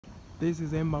This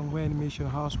is Embangweni Mission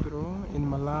Hospital in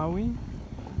Malawi,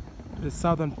 the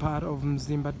southern part of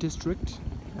Mzimba district,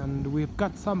 and we've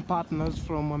got some partners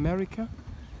from America,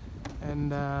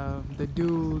 and they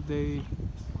do the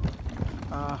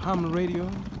ham radio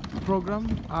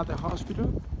program at the hospital,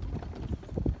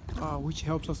 which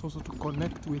helps us also to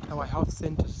connect with our health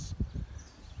centers.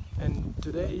 And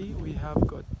today we have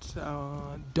got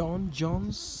Don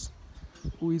Jones,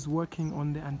 who is working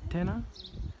on the antenna.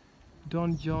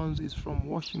 Don Jones is from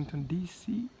Washington,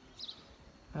 D.C.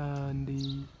 and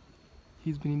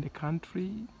he's been in the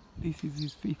country. This is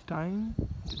his 5th time.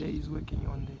 Today he's working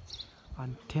on the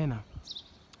antenna.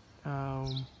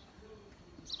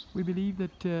 We believe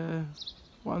that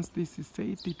once this is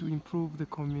set, it will improve the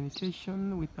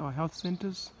communication with our health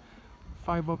centers,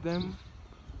 5 of them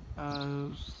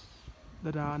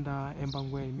that are under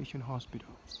Embangweni Mission Hospital.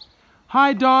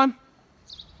 Hi, Don.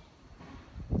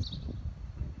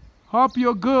 Hope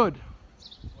you're good.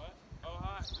 What? Oh,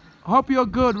 hi. Hope you're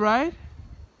good, right?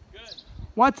 Good.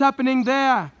 What's happening there?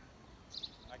 I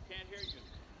can't hear you.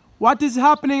 What is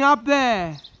happening up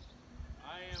there?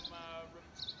 I am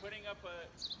putting up a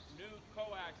new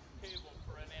coax cable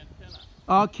for an antenna.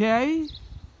 Okay.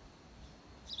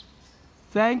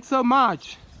 Thanks so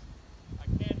much. I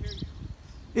can't hear you.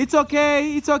 It's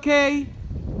okay, it's okay.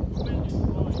 The wind is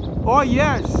blowing. Oh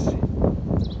yes.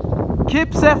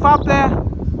 Keep safe up there.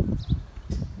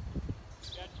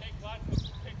 Yeah, take lots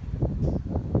of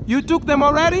pictures. You took them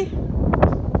already?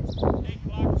 Take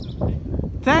lots of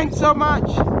pictures. Thanks so much.